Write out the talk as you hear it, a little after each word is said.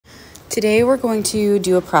Today we're going to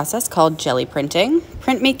do a process called jelly printing.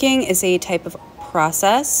 Printmaking is a type of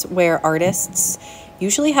process where artists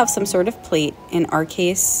usually have some sort of plate. In our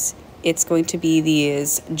case, it's going to be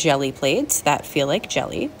these jelly plates that feel like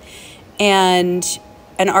jelly. And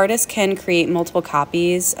an artist can create multiple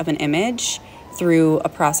copies of an image through a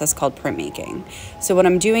process called printmaking. So what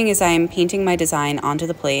I'm doing is I'm painting my design onto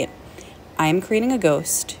the plate. I'm creating a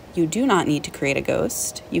ghost. You do not need to create a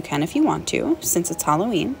ghost. You can if you want to, since it's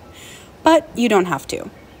Halloween, but you don't have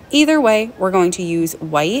to. Either way, we're going to use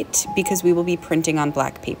white because we will be printing on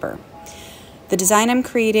black paper. The design I'm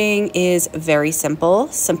creating is very simple.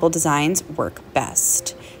 Simple designs work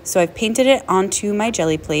best. So I've painted it onto my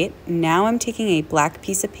jelly plate. Now I'm taking a black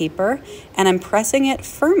piece of paper and I'm pressing it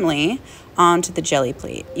firmly onto the jelly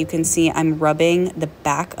plate. You can see I'm rubbing the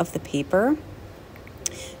back of the paper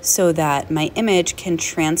so that my image can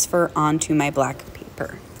transfer onto my black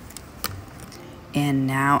paper. And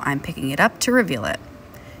now I'm picking it up to reveal it.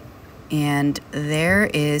 And there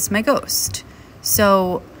is my ghost.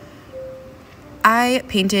 So I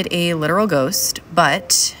painted a literal ghost,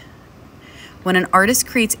 but when an artist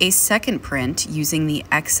creates a second print using the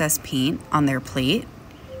excess paint on their plate,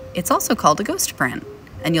 it's also called a ghost print,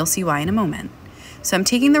 and you'll see why in a moment. So I'm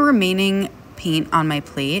taking the remaining paint on my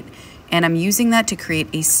plate and I'm using that to create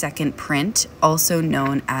a second print, also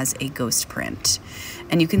known as a ghost print.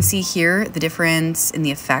 And you can see here the difference in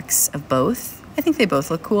the effects of both. I think they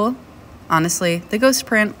both look cool. Honestly, the ghost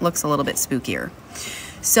print looks a little bit spookier.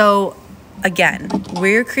 So again,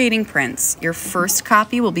 we're creating prints. Your first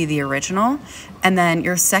copy will be the original, and then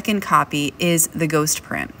your second copy is the ghost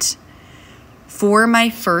print. For my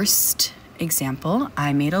first example,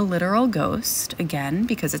 I made a literal ghost, again,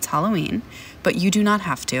 because it's Halloween, but you do not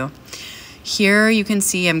have to. Here you can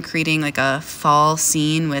see I'm creating like a fall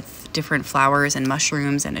scene with different flowers and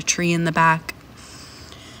mushrooms and a tree in the back.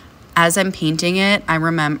 As I'm painting it, I'm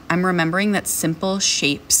remembering that simple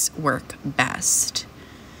shapes work best.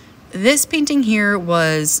 This painting here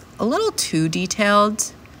was a little too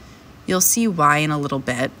detailed. You'll see why in a little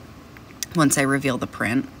bit once I reveal the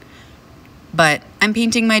print. But I'm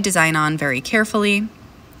painting my design on very carefully.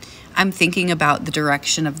 I'm thinking about the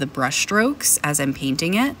direction of the brush strokes as I'm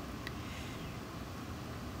painting it.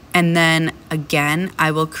 And then again,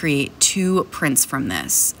 I will create two prints from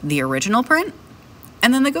this, the original print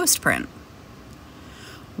and then the ghost print.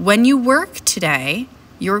 When you work today,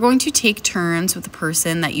 you're going to take turns with the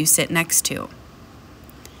person that you sit next to.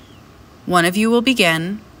 One of you will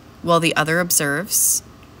begin while the other observes.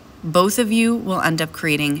 Both of you will end up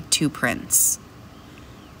creating two prints.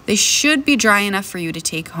 They should be dry enough for you to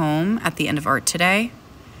take home at the end of art today,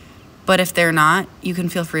 but if they're not, you can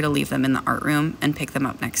feel free to leave them in the art room and pick them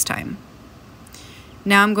up next time.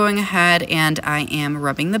 Now I'm going ahead and I am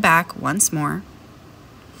rubbing the back once more,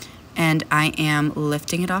 and I am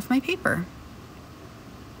lifting it off my paper.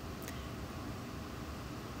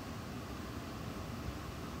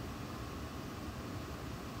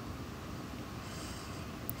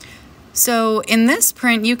 So in this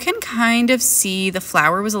print, you can kind of see the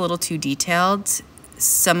flower was a little too detailed.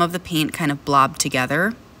 Some of the paint kind of blobbed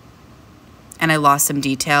together, and I lost some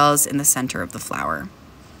details in the center of the flower.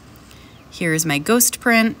 Here's my ghost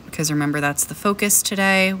print, because remember that's the focus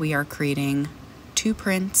today. We are creating two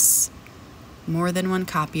prints, more than one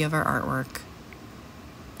copy of our artwork,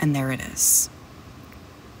 and there it is.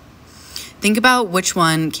 Think about which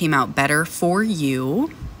one came out better for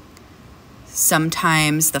you.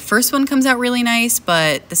 Sometimes the first one comes out really nice,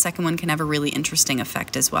 but the second one can have a really interesting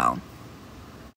effect as well.